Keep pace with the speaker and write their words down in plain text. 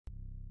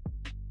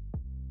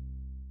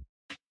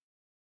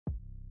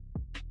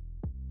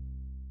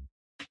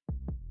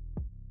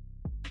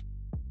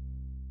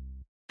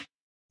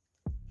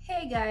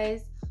Hey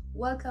guys,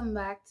 welcome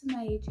back to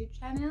my YouTube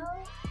channel.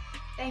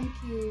 Thank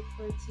you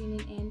for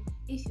tuning in.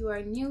 If you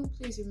are new,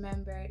 please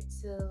remember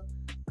to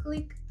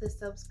click the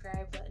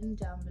subscribe button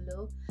down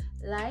below,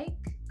 like,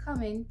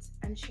 comment,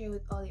 and share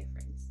with all your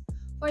friends.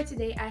 For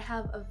today, I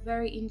have a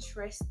very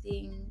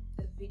interesting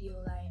video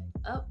lined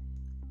up.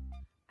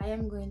 I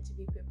am going to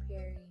be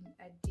preparing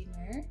a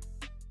dinner,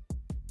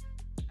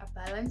 a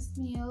balanced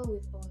meal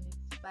with only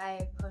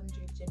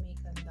 500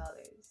 Jamaican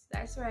dollars.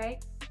 That's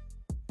right,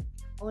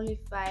 only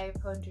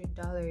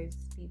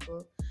 $500,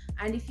 people.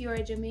 And if you're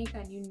a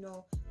Jamaican, you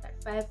know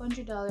that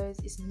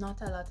 $500 is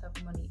not a lot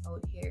of money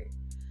out here.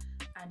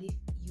 And if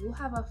you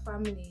have a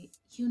family,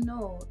 you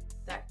know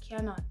that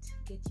cannot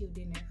get you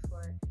dinner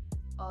for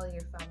all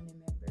your family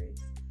members.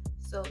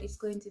 So it's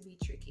going to be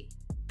tricky.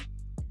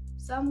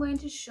 So I'm going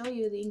to show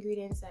you the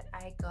ingredients that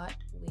I got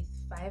with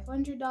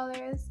 $500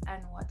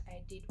 and what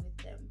I did with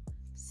them.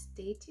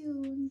 Stay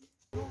tuned.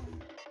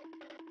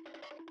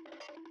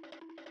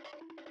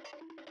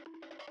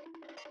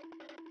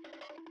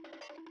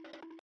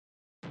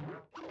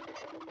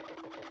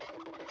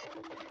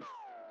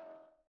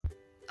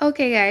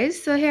 Okay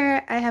guys, so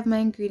here I have my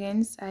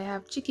ingredients. I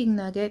have chicken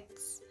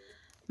nuggets,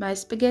 my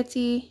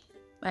spaghetti,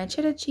 my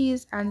cheddar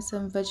cheese, and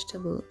some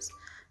vegetables,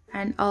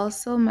 and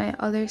also my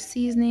other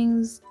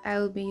seasonings I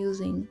will be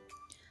using.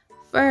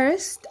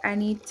 First, I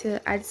need to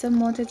add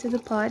some water to the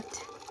pot.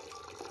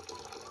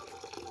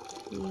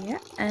 Yeah,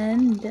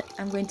 and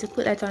I'm going to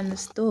put that on the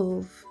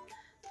stove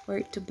for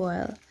it to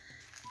boil.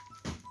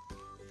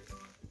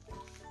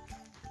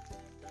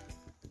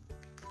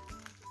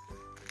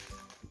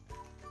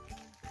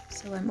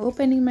 So I'm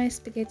opening my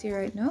spaghetti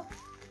right now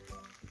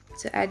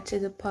to add to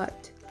the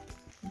pot.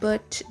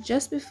 But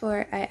just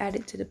before I add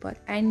it to the pot,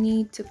 I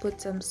need to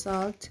put some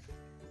salt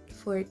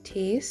for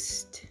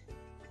taste.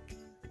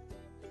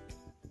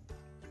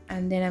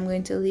 And then I'm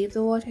going to leave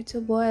the water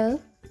to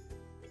boil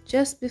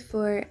just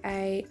before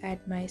I add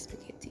my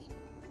spaghetti.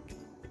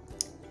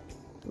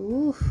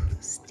 Ooh,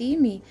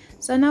 steamy.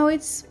 So now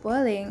it's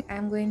boiling.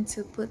 I'm going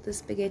to put the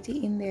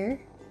spaghetti in there.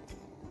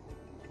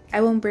 I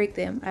won't break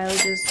them. I'll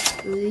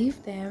just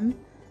leave them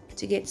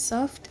to get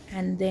soft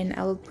and then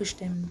I will push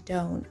them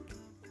down.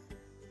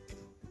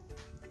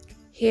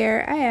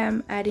 Here I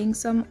am adding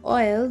some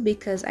oil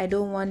because I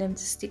don't want them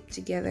to stick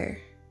together.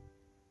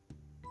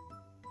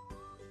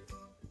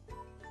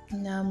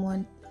 Now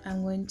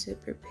I'm going to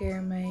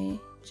prepare my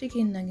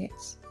chicken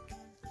nuggets.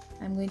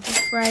 I'm going to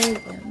fry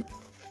them.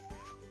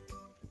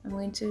 I'm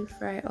going to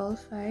fry all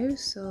 5,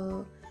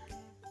 so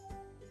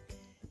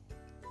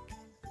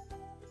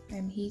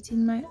I'm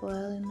heating my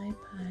oil in my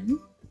pan.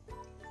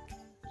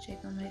 Check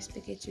on my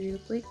spaghetti real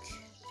quick.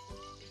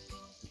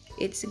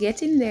 It's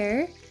getting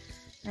there,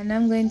 and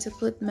I'm going to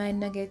put my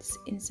nuggets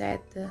inside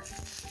the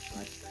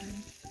hot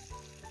pan.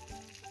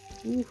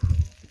 Ooh,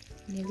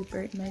 nearly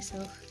burnt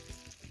myself.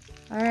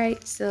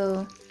 Alright,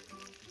 so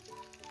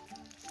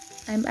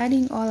I'm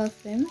adding all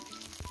of them.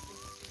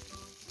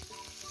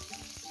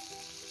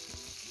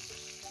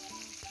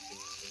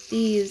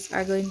 These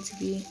are going to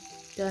be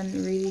done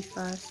really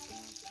fast.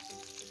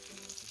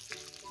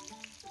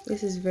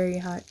 This is very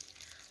hot.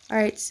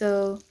 Alright,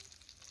 so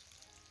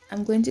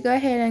I'm going to go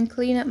ahead and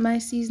clean up my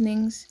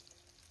seasonings.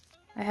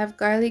 I have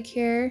garlic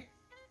here,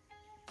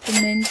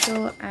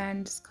 pimento,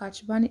 and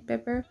scotch bonnet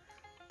pepper.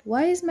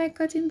 Why is my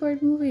cutting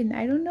board moving?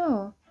 I don't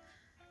know.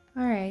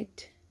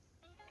 Alright,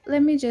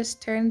 let me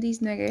just turn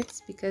these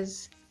nuggets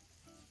because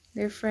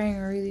they're frying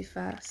really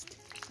fast.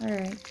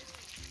 Alright.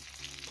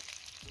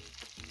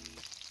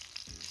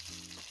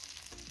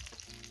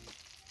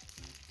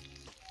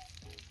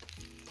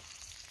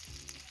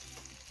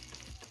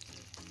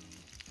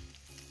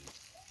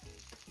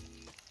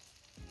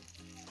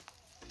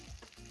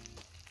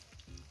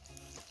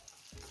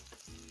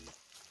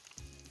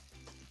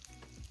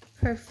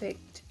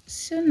 Perfect.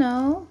 So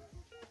now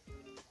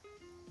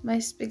my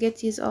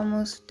spaghetti is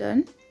almost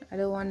done. I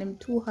don't want them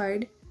too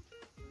hard.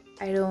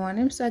 I don't want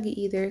them soggy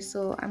either,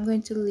 so I'm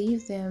going to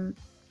leave them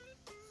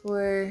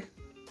for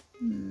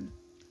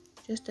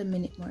just a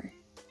minute more.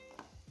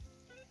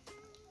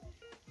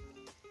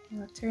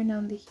 I'll turn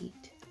down the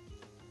heat.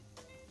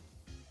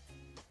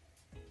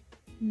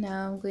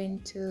 Now I'm going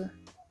to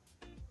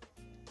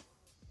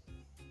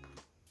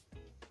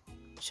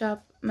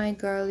chop my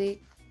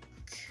garlic,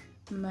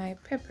 my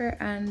pepper,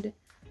 and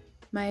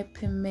my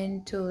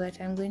pimento that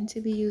I'm going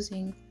to be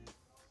using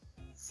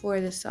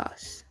for the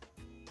sauce.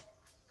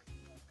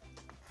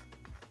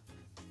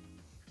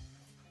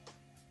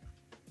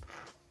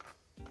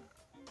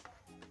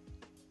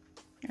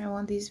 I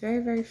want these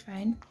very, very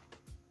fine.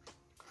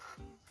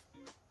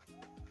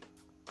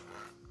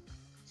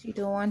 So you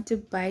don't want to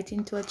bite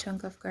into a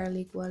chunk of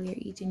garlic while you're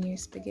eating your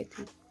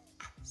spaghetti.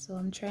 So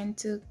I'm trying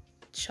to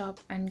chop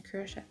and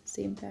crush at the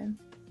same time.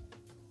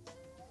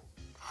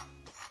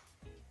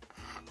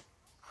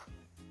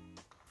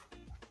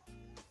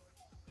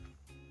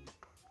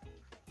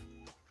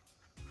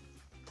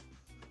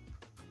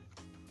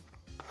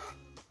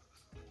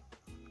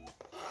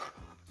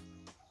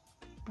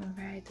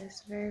 Alright,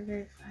 that's very,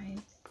 very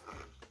fine.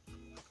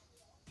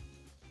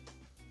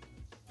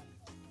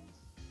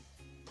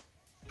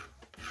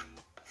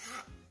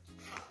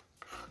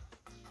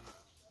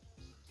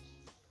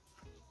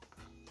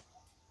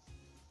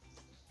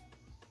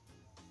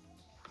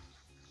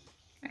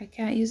 I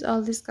can't use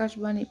all the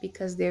Scotch bonnet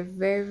because they're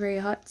very, very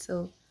hot,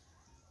 so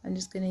I'm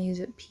just gonna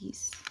use a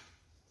piece.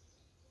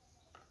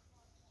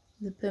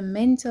 The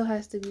pimento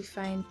has to be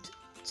fine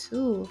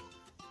too.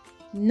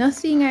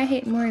 Nothing I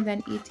hate more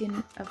than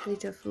eating a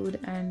plate of food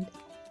and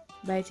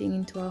biting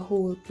into a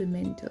whole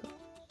pimento.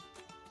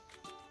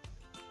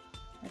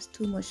 That's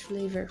too much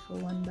flavor for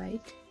one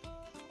bite.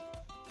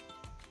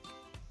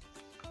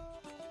 I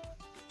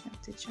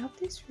have to chop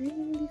this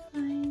really, really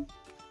fine.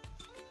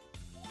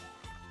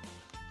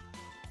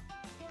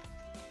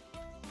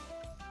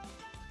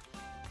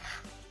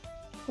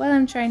 While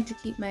I'm trying to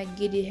keep my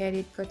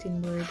giddy-headed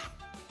cutting board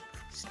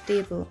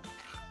stable.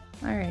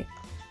 Alright,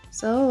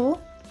 so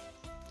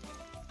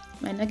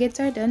my nuggets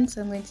are done,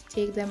 so I'm going to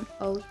take them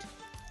out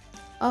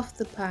of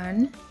the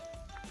pan.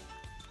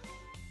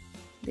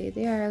 There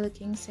they are,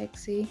 looking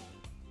sexy,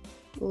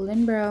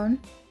 golden brown.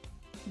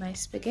 My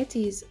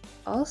spaghetti is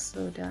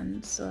also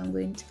done, so I'm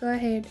going to go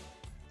ahead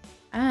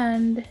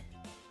and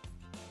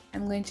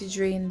I'm going to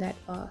drain that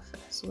off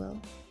as well.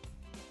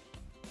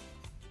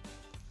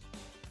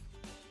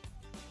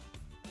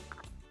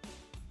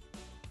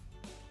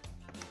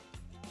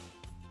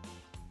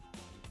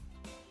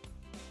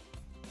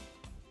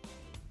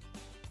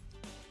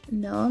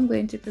 Now I'm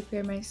going to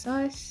prepare my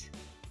sauce.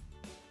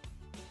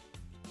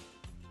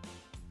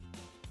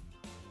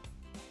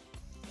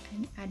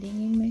 I'm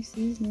adding in my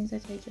seasonings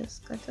that I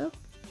just cut up,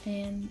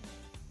 and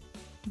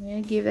I'm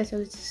going to give that a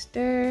little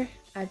stir,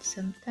 add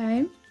some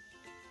thyme,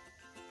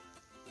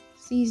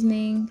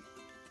 seasoning,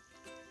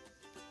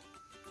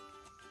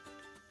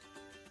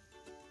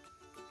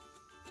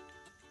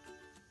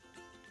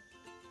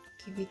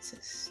 give it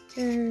a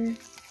stir.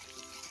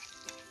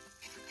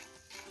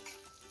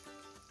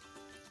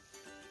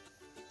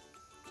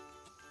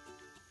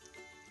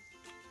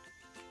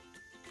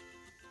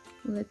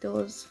 Let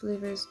those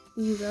flavors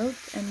ooze out,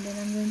 and then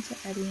I'm going to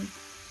add in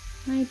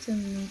my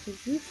tomato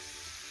juice.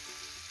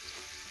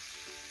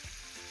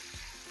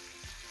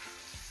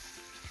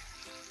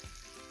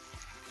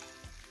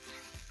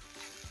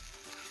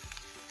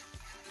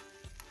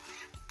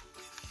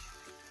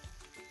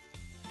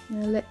 I'm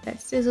going to let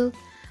that sizzle,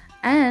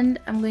 and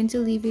I'm going to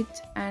leave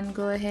it and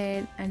go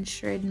ahead and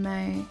shred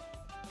my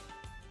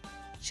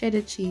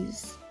cheddar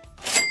cheese.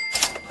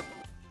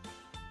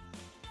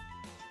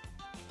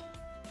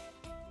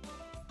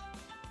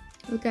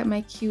 Look at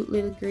my cute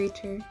little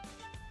grater.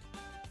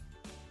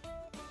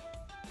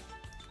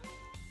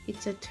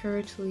 It's a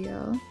turtle,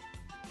 y'all.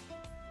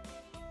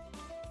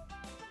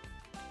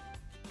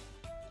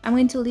 I'm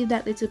going to leave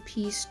that little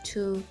piece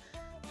to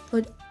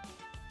put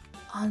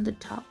on the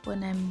top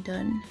when I'm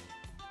done.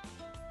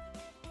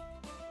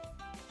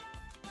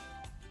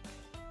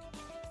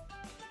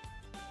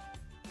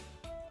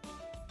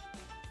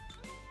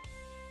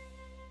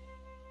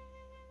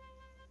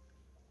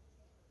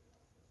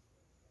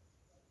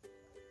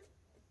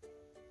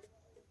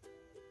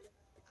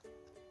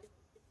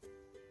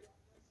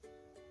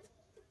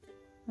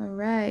 All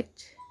right.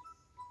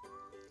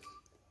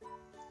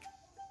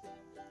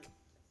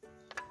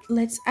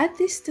 Let's add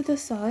this to the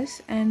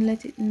sauce and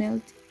let it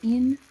melt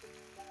in.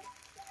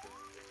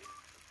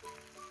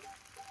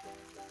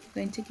 I'm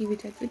going to give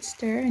it a good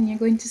stir, and you're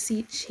going to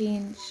see it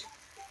change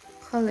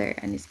color,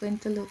 and it's going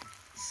to look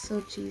so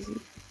cheesy.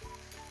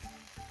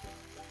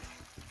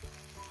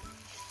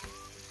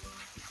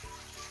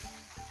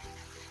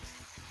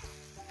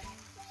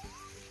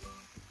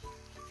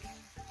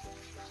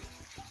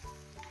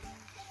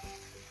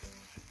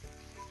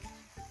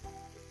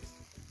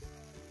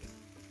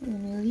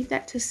 I'm gonna leave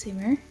that to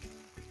simmer.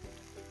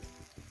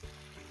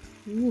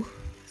 Ooh,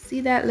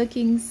 see that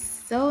looking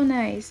so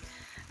nice.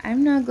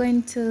 I'm now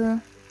going to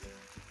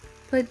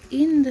put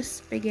in the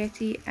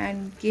spaghetti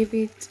and give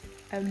it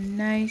a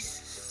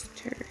nice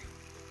stir.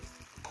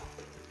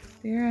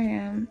 There I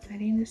am,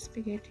 adding the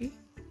spaghetti.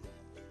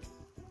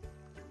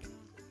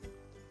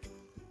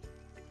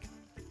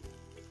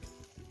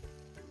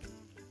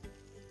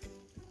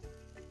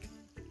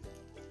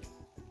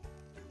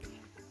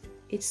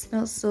 It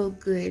smells so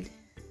good.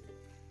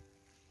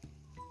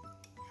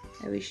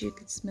 I wish you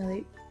could smell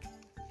it.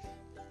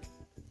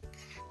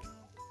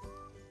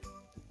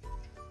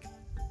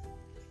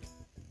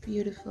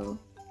 Beautiful.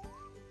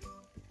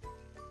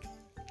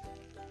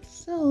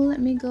 So let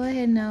me go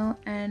ahead now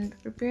and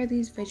prepare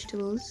these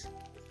vegetables.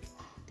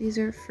 These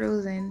are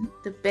frozen,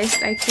 the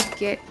best I could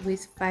get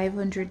with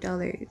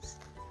 $500.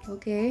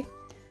 Okay,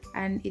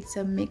 and it's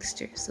a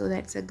mixture, so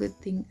that's a good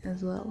thing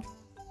as well.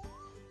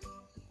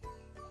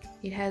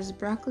 It has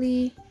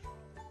broccoli,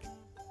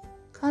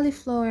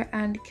 cauliflower,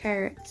 and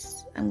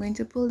carrots. I'm going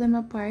to pull them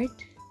apart,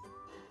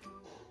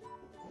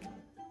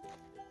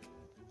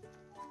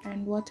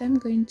 and what I'm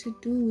going to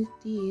do with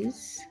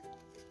these,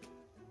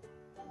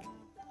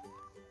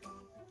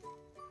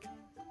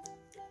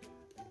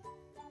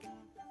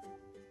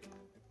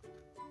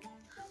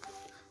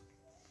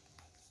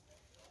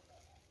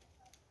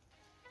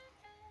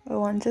 I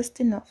want just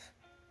enough,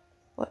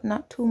 but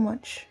not too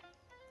much.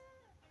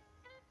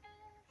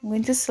 I'm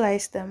going to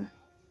slice them.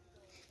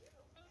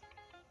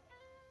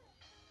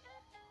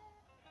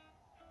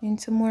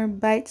 into more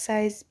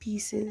bite-sized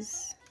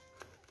pieces.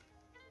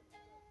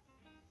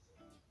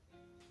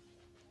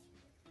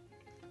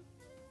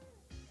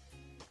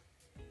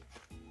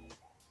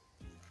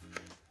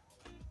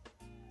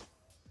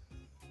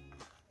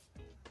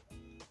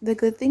 The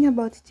good thing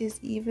about it is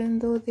even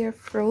though they're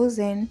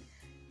frozen,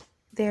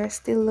 they're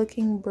still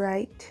looking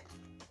bright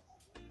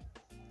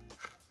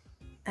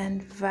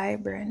and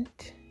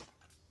vibrant.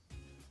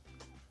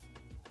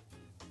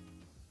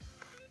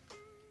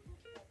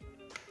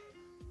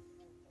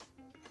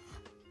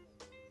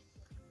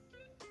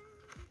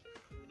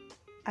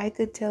 I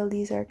could tell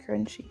these are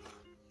crunchy.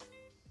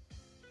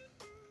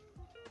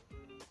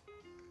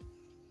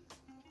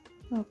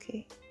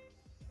 Okay.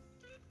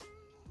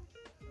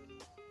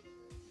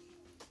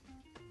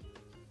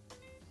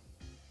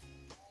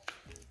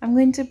 I'm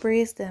going to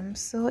braise them.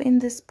 So in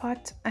this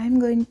pot, I'm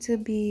going to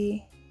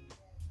be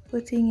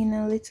putting in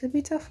a little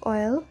bit of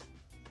oil.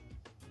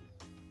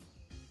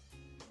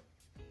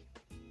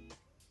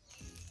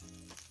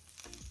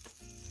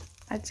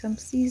 Add some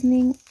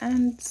seasoning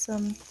and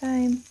some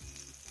thyme.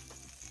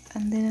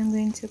 And then I'm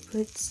going to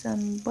put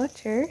some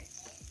butter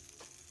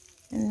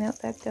and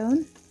melt that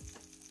down.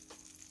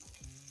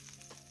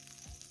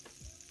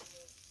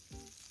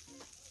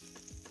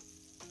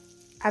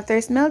 After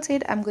it's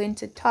melted, I'm going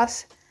to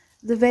toss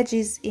the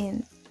veggies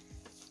in.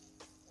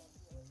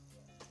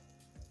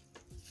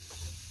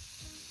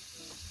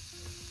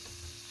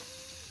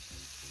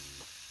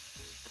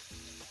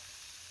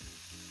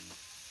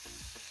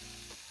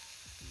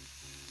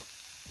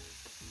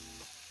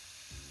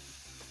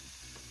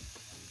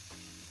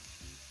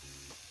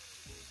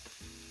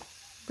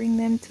 Bring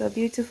them to a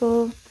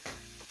beautiful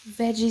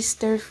veggie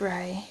stir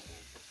fry.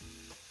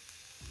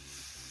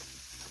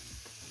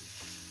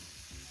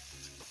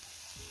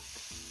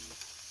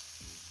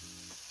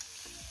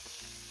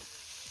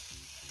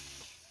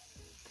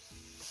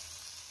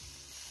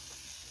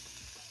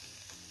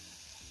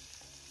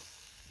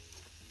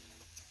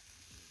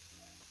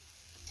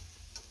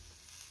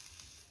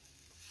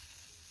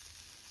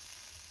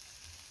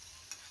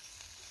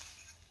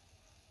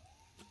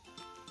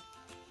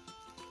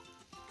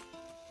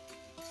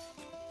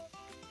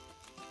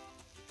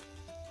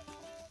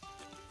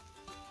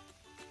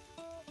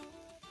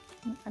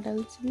 Add a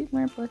little bit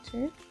more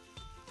butter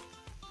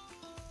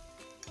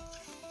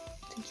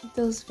to give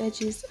those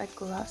veggies a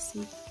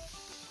glossy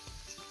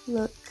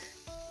look.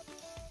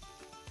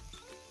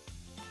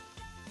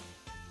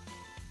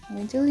 I'm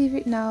going to leave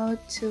it now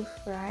to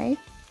fry,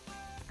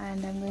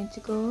 and I'm going to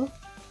go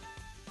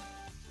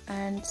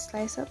and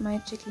slice up my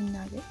chicken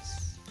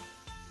nuggets.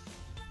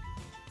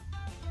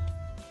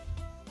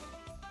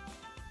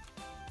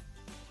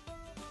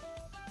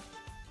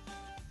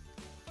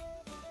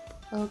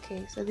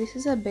 Okay, so this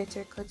is a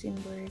better cutting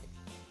board.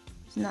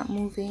 It's not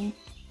moving,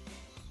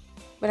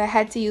 but I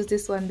had to use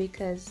this one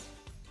because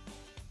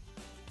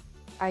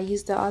I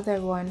used the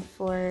other one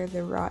for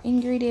the raw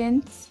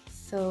ingredients,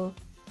 so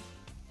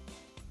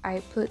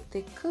I put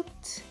the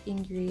cooked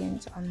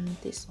ingredients on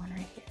this one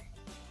right here.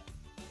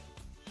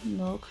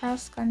 No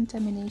cross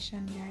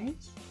contamination,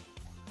 guys.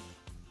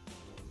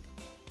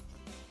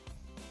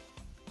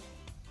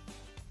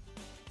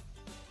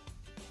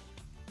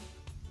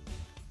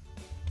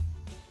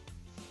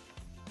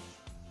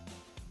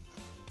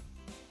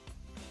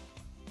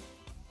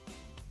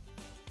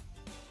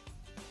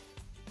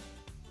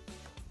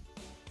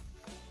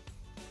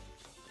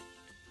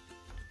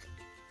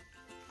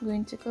 I'm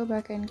going to go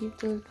back and give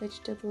those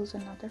vegetables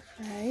another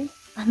fry,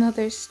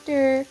 another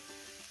stir.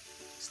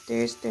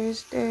 Stir, stir,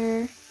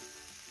 stir.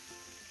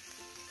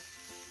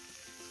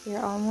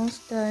 They're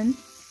almost done.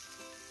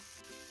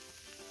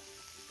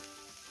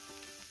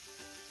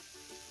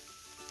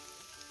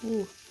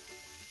 Ooh,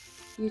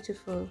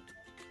 beautiful.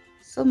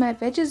 So my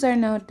veggies are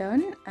now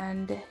done,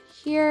 and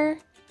here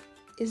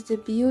is the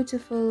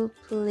beautiful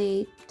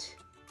plate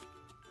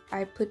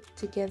I put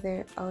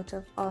together out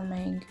of all my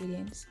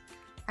ingredients.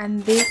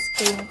 And this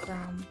came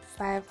from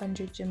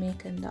 500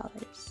 Jamaican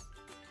dollars.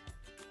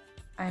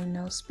 I'm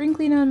now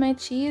sprinkling on my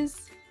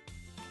cheese,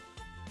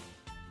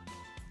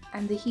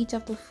 and the heat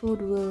of the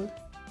food will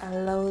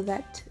allow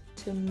that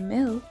to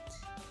melt.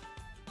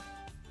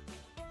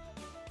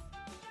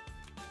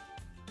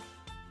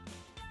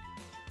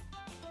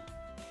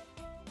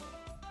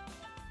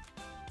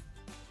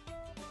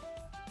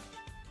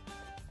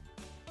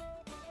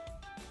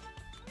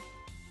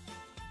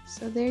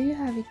 So there you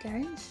have it,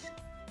 guys.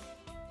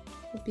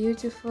 A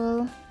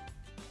beautiful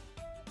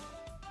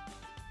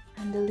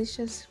and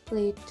delicious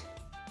plate